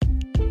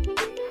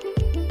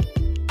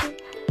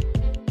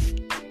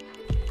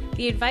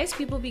The advice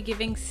people be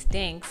giving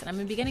stinks, and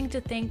I'm beginning to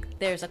think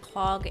there's a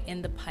clog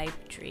in the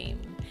pipe dream.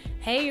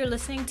 Hey, you're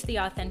listening to the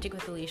Authentic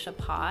with Alicia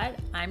pod.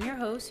 I'm your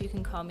host. You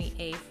can call me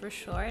A for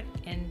short.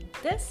 In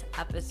this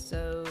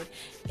episode,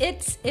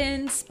 it's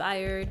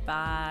inspired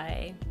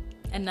by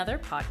another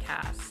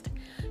podcast.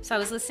 So I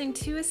was listening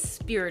to a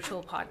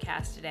spiritual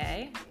podcast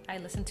today. I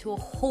listened to a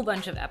whole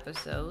bunch of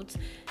episodes,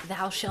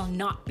 Thou Shall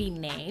Not Be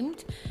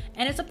Named.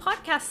 And it's a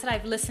podcast that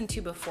I've listened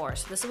to before.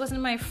 So this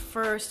wasn't my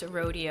first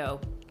rodeo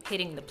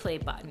hitting the play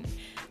button.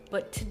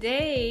 But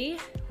today,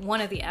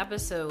 one of the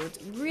episodes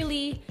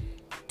really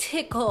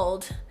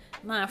tickled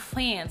my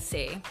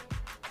fancy.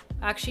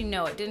 Actually,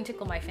 no, it didn't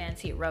tickle my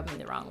fancy. It rubbed me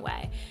the wrong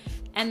way.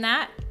 And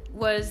that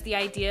was the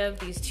idea of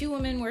these two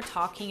women were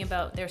talking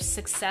about their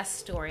success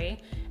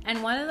story.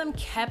 And one of them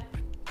kept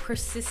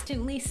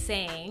persistently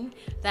saying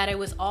that it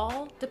was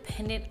all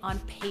dependent on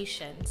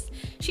patience.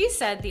 She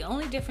said the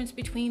only difference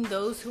between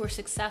those who are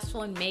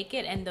successful and make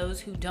it and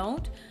those who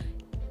don't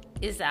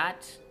is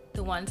that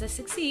the ones that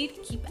succeed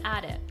keep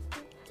at it.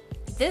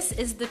 This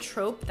is the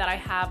trope that I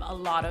have a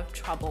lot of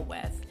trouble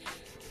with.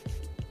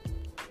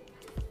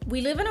 We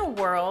live in a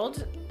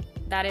world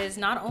that is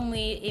not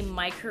only a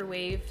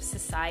microwave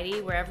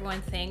society where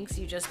everyone thinks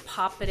you just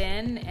pop it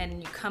in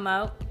and you come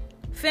out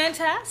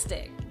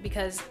fantastic,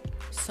 because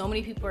so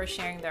many people are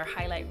sharing their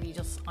highlight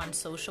reels on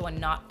social and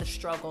not the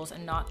struggles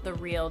and not the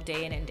real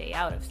day in and day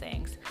out of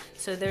things.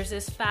 So there's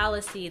this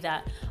fallacy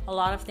that a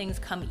lot of things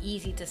come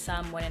easy to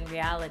some when in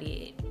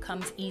reality it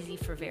comes easy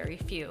for very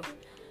few.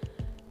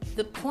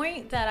 The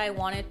point that I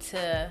wanted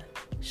to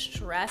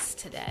stress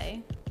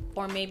today,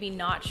 or maybe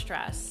not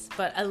stress,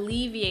 but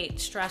alleviate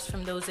stress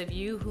from those of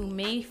you who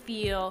may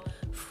feel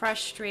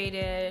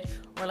frustrated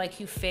or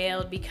like you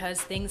failed because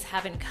things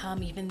haven't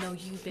come even though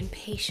you've been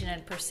patient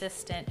and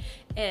persistent,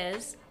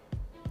 is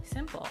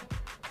simple.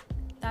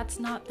 That's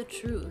not the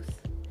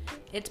truth.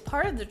 It's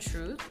part of the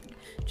truth.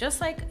 Just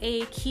like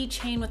a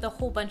keychain with a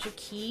whole bunch of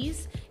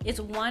keys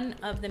is one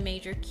of the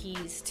major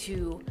keys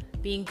to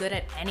being good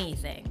at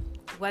anything.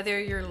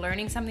 Whether you're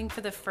learning something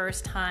for the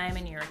first time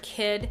and you're a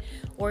kid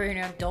or you're an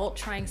adult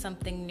trying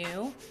something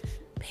new,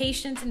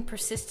 patience and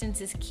persistence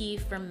is key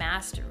for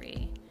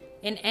mastery.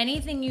 In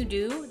anything you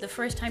do, the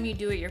first time you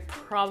do it, you're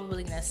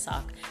probably gonna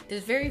suck.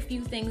 There's very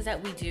few things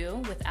that we do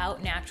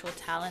without natural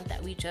talent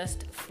that we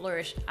just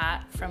flourish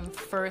at from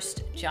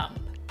first jump.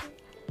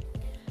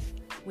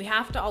 We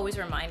have to always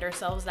remind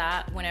ourselves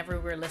that whenever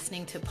we're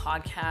listening to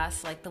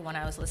podcasts like the one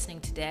I was listening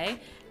today,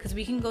 because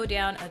we can go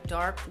down a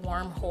dark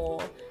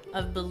wormhole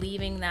of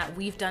believing that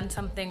we've done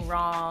something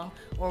wrong,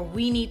 or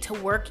we need to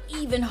work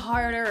even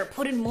harder, or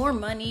put in more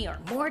money or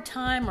more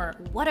time or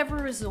whatever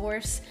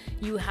resource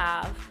you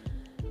have,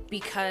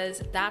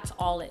 because that's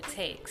all it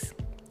takes.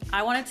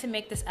 I wanted to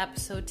make this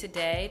episode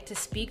today to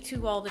speak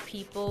to all the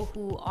people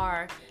who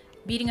are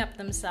beating up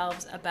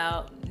themselves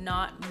about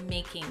not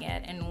making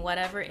it in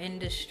whatever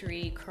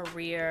industry,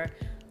 career,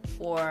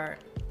 or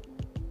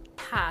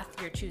path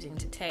you're choosing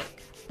to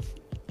take.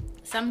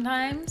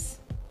 Sometimes,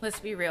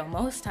 let's be real,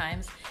 most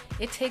times,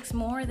 it takes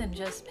more than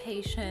just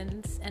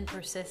patience and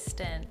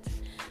persistence.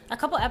 A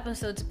couple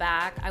episodes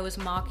back, I was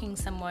mocking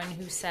someone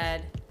who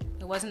said,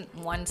 it wasn't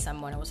one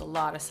someone, it was a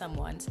lot of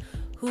someones,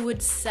 who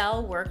would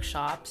sell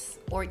workshops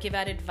or give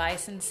out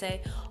advice and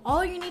say,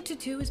 all you need to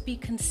do is be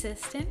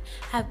consistent,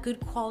 have good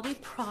quality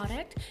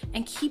product,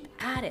 and keep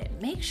at it.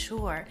 Make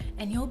sure,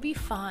 and you'll be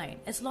fine.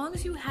 As long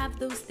as you have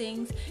those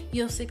things,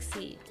 you'll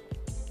succeed.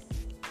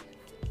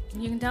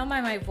 You can tell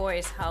by my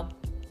voice how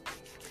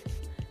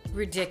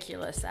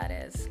ridiculous that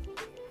is.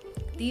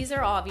 These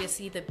are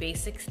obviously the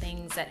basic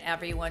things that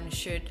everyone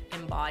should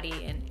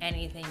embody in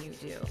anything you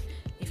do.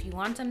 If you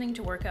want something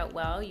to work out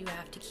well, you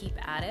have to keep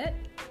at it,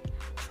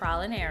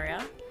 trial and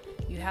error.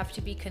 You have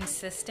to be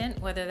consistent,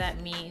 whether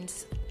that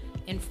means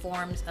in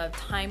forms of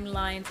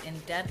timelines and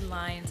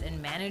deadlines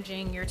and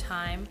managing your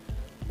time,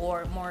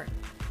 or more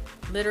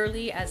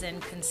literally as in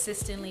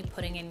consistently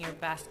putting in your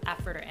best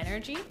effort or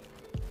energy.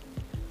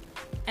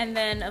 And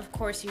then, of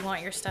course, you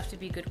want your stuff to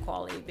be good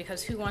quality,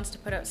 because who wants to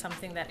put out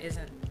something that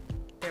isn't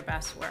their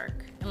best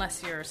work,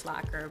 unless you're a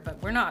slacker.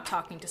 But we're not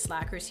talking to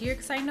slackers here,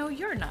 because I know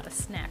you're not a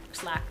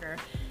slacker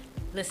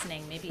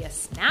listening. Maybe a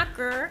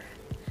snacker.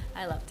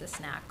 I love to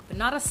snack, but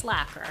not a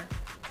slacker.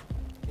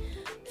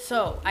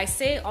 So I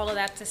say all of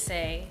that to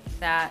say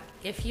that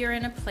if you're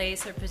in a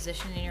place or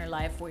position in your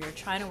life where you're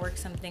trying to work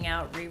something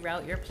out,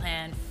 reroute your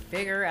plan,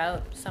 figure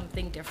out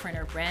something different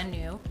or brand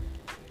new,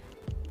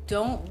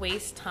 don't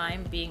waste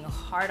time being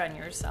hard on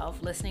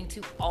yourself, listening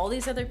to all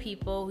these other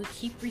people who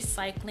keep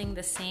recycling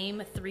the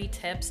same 3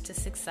 tips to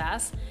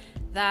success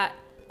that,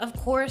 of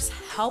course,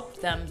 help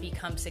them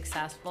become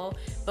successful,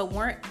 but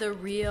weren't the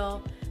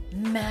real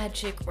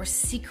magic or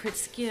secret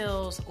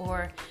skills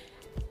or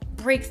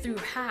breakthrough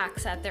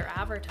hacks at their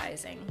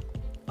advertising.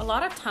 A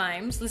lot of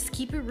times, let's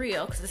keep it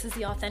real, because this is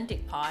the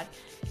Authentic Pod,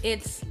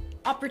 it's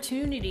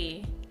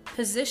opportunity,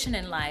 position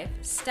in life,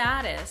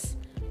 status,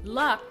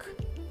 luck,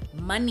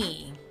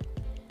 money.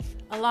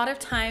 A lot of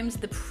times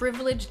the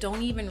privileged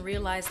don't even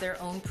realize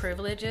their own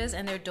privileges,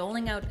 and they're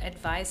doling out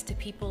advice to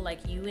people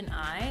like you and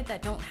I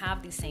that don't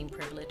have these same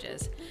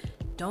privileges.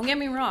 Don't get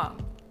me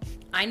wrong.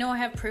 I know I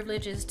have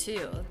privileges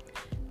too.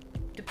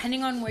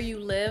 Depending on where you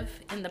live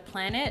in the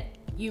planet,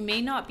 you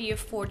may not be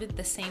afforded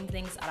the same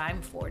things that I'm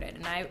afforded,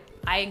 and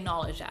I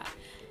acknowledge that.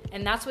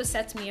 And that's what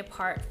sets me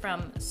apart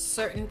from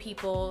certain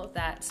people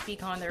that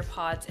speak on their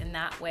pods in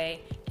that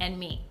way and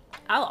me.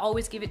 I'll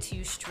always give it to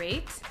you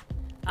straight.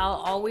 I'll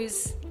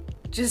always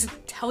just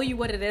tell you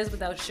what it is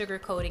without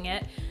sugarcoating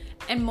it.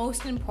 And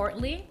most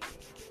importantly,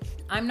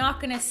 I'm not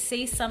gonna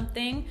say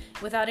something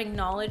without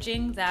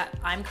acknowledging that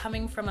I'm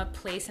coming from a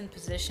place and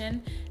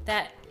position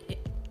that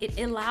it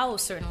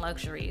allows certain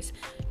luxuries.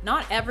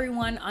 Not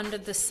everyone under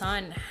the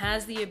sun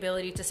has the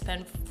ability to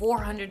spend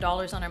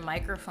 $400 on a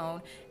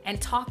microphone and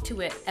talk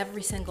to it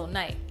every single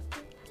night.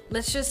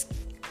 Let's just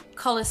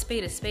call a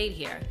spade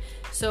here.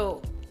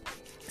 So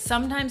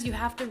sometimes you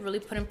have to really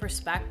put in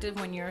perspective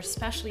when you're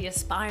especially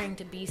aspiring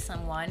to be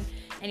someone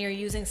and you're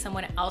using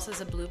someone else as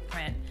a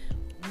blueprint.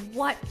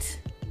 What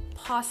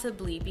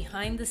possibly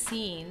behind the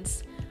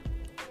scenes,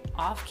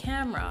 off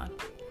camera,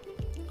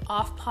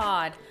 off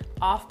pod,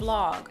 off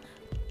blog,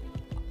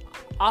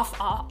 off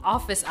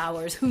office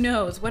hours, who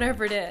knows,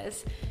 whatever it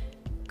is,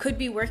 could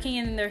be working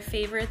in their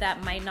favor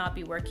that might not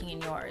be working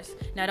in yours.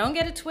 Now, don't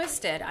get it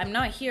twisted. I'm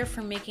not here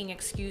for making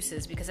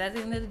excuses, because at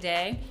the end of the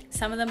day,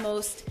 some of the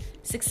most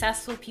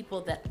successful people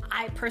that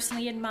I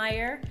personally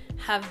admire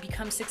have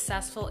become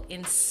successful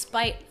in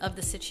spite of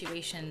the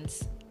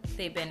situations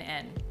they've been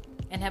in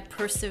and have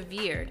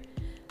persevered.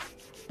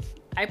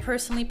 I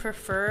personally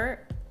prefer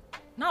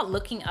not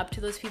looking up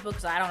to those people,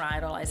 because I don't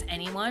idolize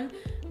anyone,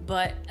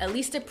 but at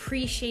least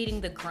appreciating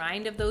the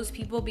grind of those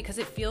people, because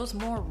it feels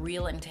more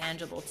real and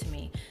tangible to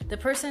me. The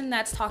person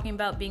that's talking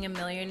about being a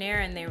millionaire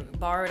and they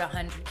borrowed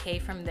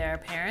 $100K from their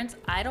parents,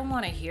 I don't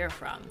want to hear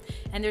from.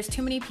 And there's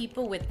too many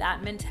people with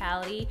that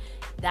mentality,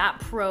 that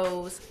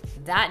prose,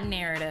 that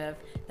narrative,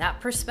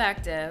 that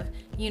perspective,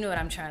 you know what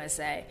I'm trying to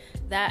say,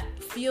 that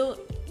feel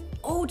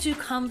too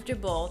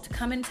comfortable to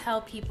come and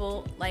tell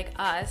people like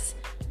us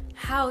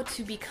how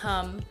to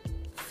become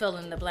fill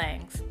in the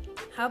blanks.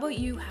 How about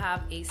you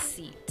have a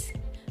seat?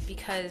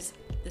 Because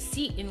the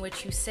seat in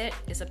which you sit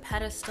is a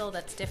pedestal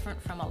that's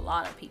different from a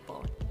lot of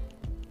people.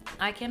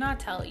 I cannot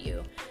tell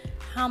you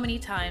how many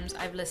times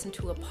I've listened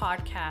to a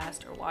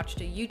podcast or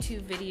watched a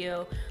YouTube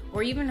video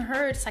or even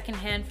heard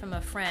secondhand from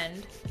a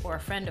friend or a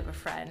friend of a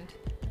friend,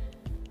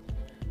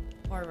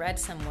 or read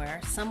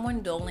somewhere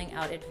someone doling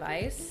out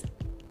advice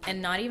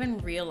and not even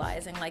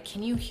realizing, like,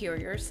 can you hear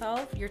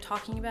yourself? You're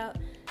talking about,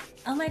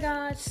 oh my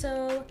gosh,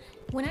 so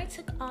when I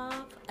took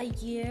off a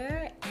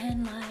year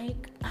and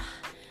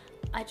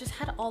I just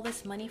had all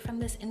this money from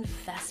this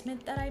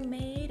investment that I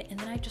made, and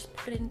then I just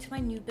put it into my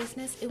new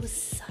business. It was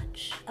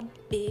such a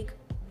big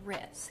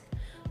risk.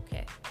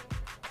 Okay,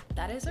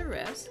 that is a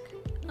risk.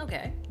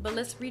 Okay, but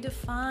let's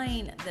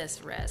redefine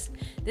this risk.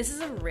 This is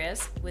a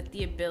risk with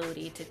the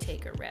ability to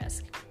take a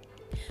risk.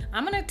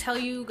 I'm gonna tell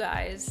you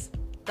guys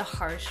the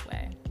harsh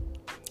way.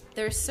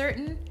 There's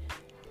certain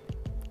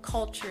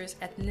cultures,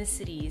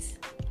 ethnicities,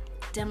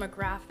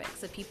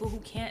 demographics of people who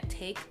can't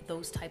take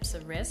those types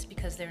of risks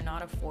because they're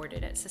not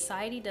afforded it.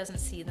 Society doesn't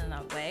see them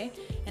that way.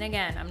 And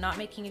again, I'm not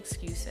making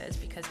excuses,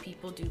 because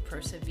people do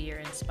persevere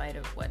in spite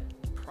of what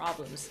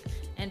problems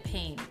and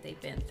pain they've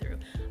been through.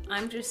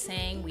 I'm just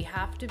saying we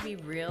have to be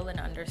real and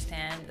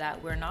understand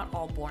that we're not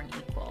all born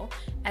equal.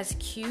 As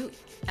cute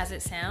as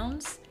it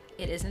sounds,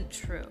 it isn't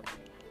true.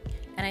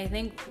 And I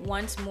think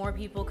once more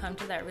people come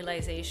to that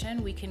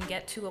realization, we can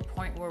get to a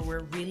point where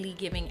we're really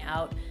giving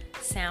out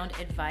sound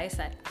advice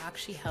that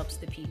actually helps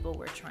the people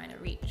we're trying to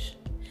reach.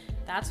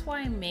 That's why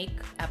I make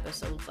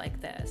episodes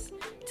like this,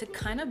 to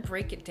kind of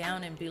break it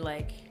down and be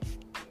like,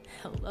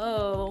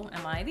 hello,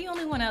 am I the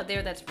only one out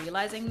there that's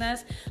realizing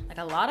this? Like,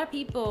 a lot of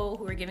people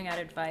who are giving out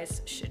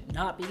advice should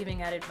not be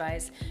giving out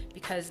advice,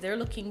 because they're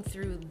looking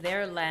through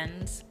their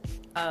lens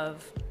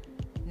of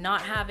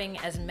not having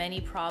as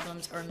many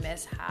problems or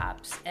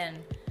mishaps. And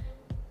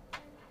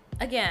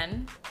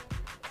again,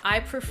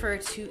 I prefer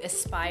to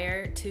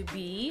aspire to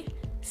be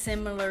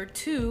similar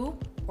to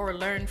or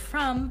learn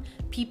from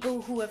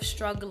people who have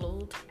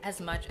struggled as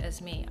much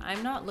as me.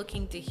 I'm not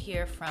looking to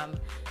hear from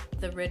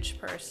the rich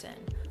person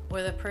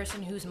or the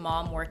person whose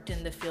mom worked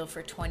in the field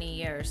for 20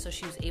 years, so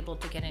she was able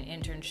to get an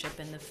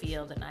internship in the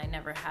field and I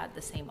never had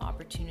the same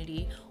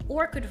opportunity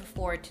or could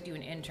afford to do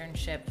an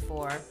internship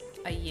for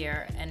a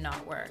year and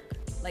not work.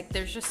 Like,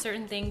 there's just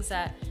certain things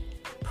that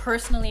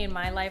personally in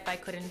my life I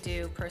couldn't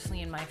do,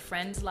 personally in my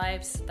friends'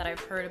 lives that I've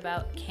heard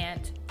about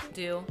can't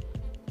do.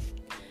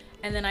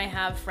 And then I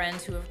have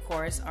friends who, of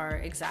course, are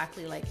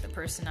exactly like the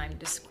person I'm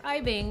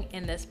describing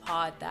in this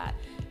pod, that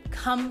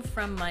come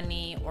from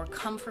money or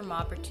come from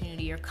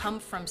opportunity or come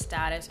from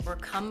status or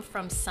come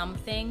from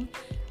something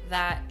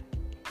that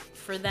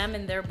for them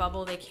in their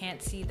bubble, they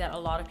can't see that a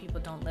lot of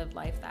people don't live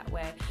life that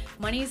way.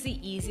 Money is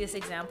the easiest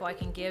example I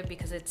can give,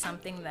 because it's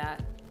something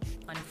that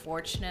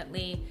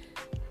unfortunately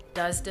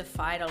does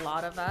divide a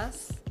lot of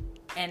us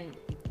and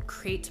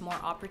creates more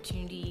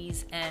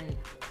opportunities and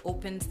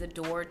opens the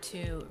door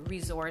to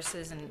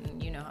resources,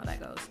 and you know how that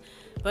goes.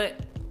 But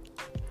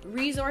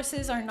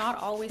resources are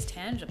not always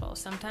tangible.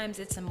 Sometimes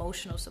it's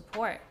emotional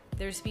support.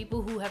 There's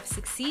people who have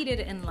succeeded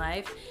in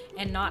life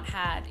and not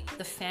had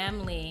the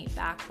family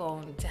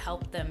backbone to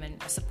help them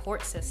and a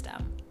support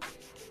system.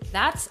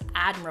 That's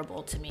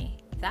admirable to me.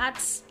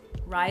 That's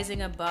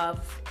rising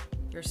above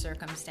your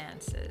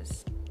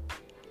circumstances.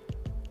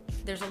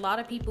 There's a lot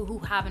of people who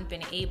haven't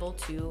been able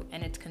to,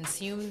 and it's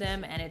consumed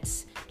them, and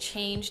it's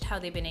changed how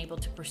they've been able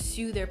to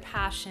pursue their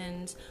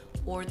passions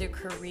or their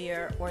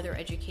career or their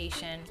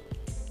education.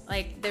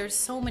 Like, there's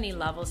so many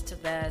levels to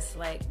this.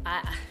 Like,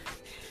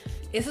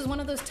 this is one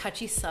of those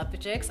touchy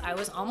subjects. I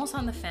was almost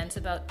on the fence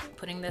about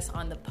putting this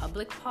on the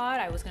public pod.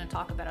 I was going to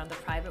talk about it on the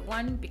private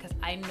one because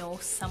I know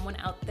someone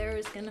out there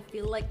is going to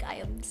feel like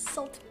I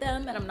insulted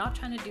them, and I'm not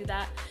trying to do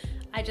that.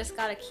 I just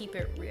got to keep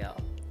it real.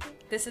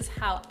 This is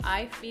how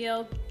I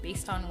feel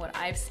based on what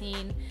I've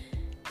seen.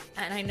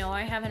 And I know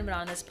I haven't been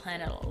on this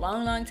planet a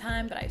long, long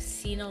time, but I've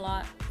seen a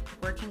lot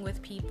working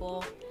with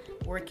people,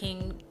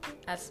 working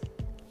as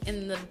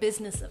in the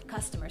business of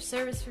customer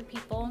service for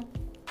people,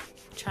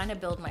 trying to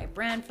build my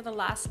brand for the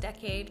last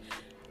decade.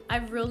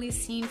 I've really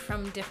seen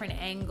from different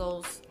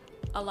angles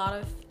a lot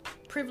of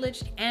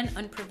privileged and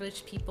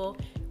unprivileged people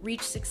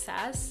reach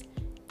success.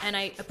 And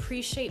I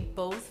appreciate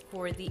both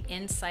for the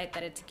insight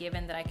that it's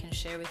given that I can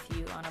share with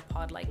you on a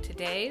pod like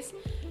today's.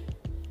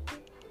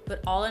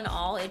 But all in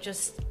all,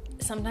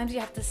 sometimes you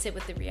have to sit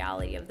with the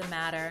reality of the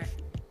matter.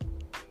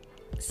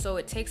 So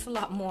it takes a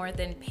lot more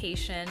than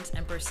patience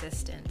and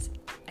persistence.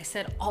 I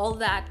said all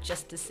that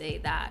just to say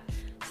that.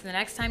 So the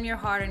next time you're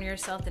hard on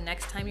yourself, the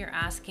next time you're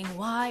asking,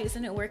 why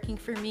isn't it working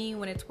for me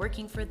when it's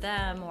working for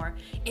them? Or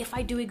if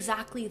I do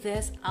exactly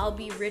this, I'll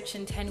be rich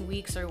in 10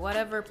 weeks or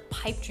whatever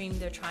pipe dream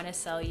they're trying to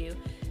sell you.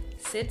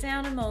 Sit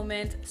down a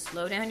moment,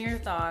 slow down your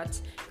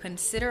thoughts,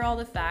 consider all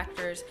the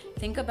factors,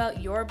 think about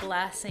your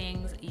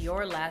blessings,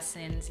 your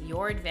lessons,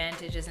 your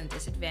advantages and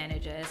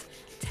disadvantages,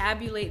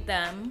 tabulate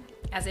them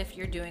as if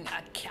you're doing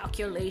a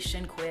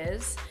calculation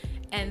quiz,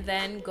 and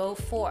then go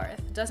forth.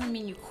 It doesn't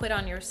mean you quit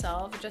on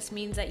yourself. It just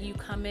means that you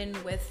come in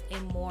with a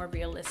more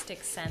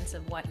realistic sense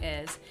of what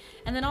is.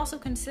 And then also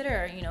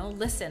consider,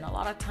 listen, a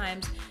lot of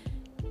times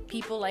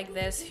people like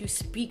this who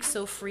speak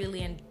so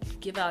freely and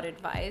give out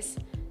advice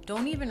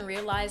don't even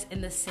realize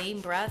in the same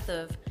breath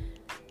of,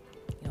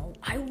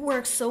 I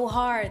work so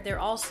hard. They're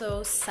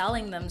also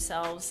selling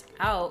themselves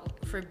out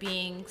for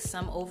being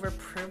some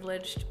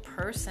overprivileged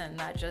person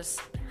that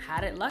just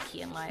had it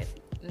lucky in life.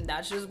 And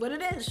that's just what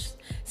it is.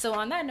 So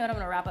on that note, I'm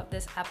going to wrap up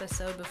this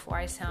episode before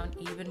I sound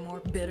even more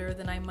bitter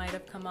than I might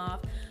have come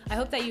off. I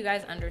hope that you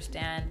guys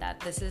understand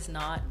that this is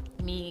not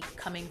me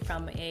coming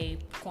from a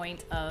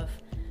point of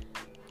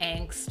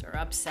angst or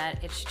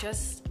upset. It's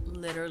just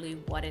literally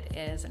what it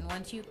is. And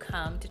once you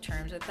come to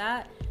terms with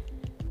that,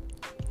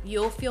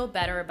 you'll feel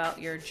better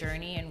about your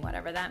journey and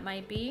whatever that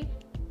might be.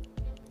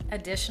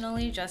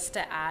 Additionally, just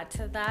to add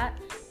to that,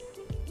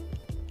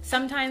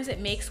 sometimes it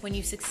makes when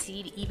you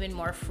succeed even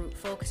more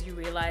fruitful because you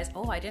realize,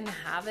 I didn't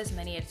have as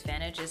many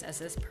advantages as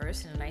this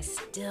person and I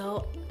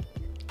still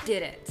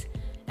did it.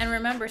 And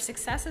remember,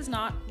 success is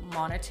not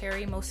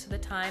monetary most of the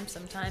time.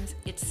 Sometimes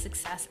it's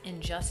success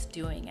in just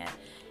doing it.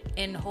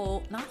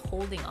 Not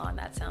holding on,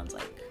 that sounds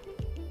like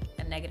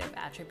a negative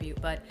attribute,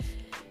 but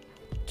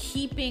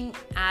keeping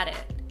at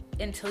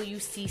it until you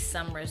see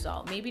some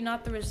result. Maybe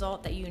not the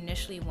result that you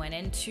initially went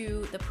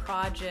into the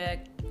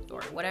project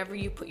or whatever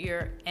you put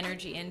your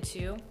energy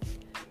into,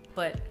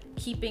 but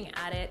keeping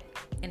at it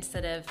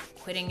instead of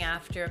quitting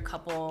after a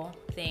couple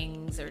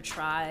things or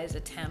tries,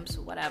 attempts,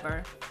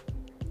 whatever.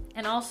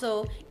 And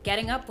also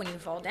getting up when you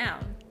fall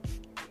down.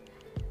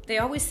 They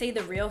always say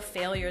the real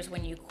failure is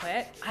when you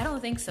quit. I don't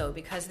think so,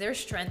 because there's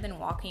strength in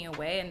walking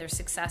away, and there's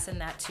success in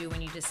that too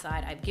when you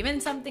decide, I've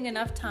given something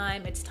enough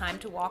time, it's time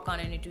to walk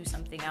on and do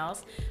something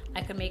else.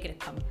 I could make it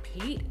a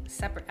complete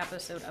separate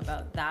episode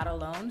about that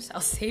alone, so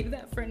I'll save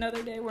that for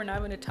another day. We're not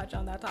going to touch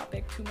on that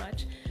topic too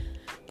much.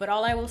 But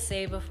all I will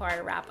say before I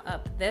wrap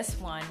up this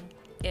one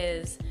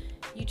is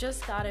you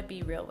just got to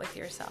be real with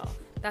yourself.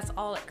 That's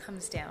all it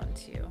comes down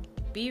to.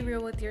 Be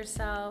real with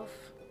yourself.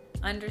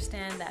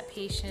 Understand that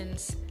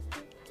patience,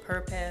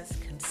 purpose,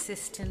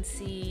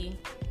 consistency,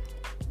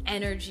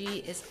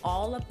 energy is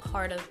all a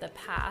part of the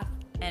path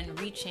and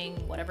reaching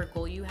whatever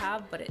goal you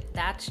have, but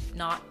that's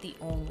not the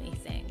only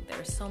thing.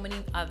 There's so many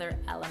other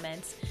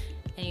elements,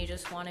 and you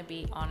just want to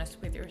be honest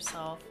with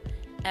yourself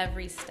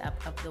every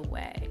step of the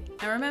way.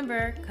 And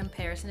remember,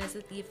 comparison is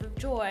the thief of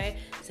joy.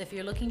 So if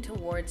you're looking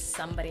towards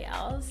somebody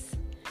else,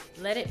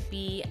 let it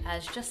be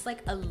as just like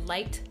a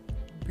light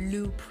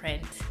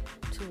blueprint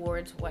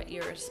towards what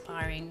you're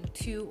aspiring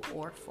to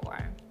or for.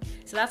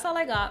 So that's all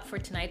I got for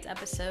tonight's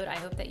episode. I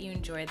hope that you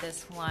enjoyed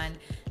this one.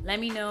 Let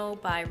me know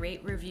by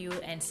rate, review,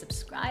 and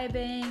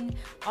subscribing.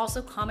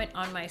 Also comment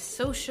on my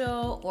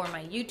social or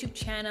my YouTube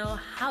channel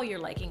how you're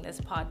liking this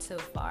pod so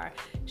far.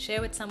 Share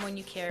with someone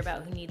you care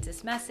about who needs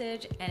this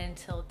message. And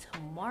until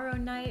tomorrow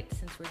night,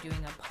 since we're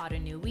doing a pod a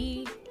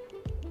nuit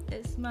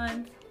this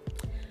month,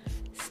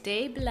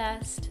 Stay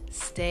blessed,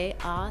 stay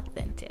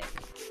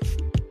authentic.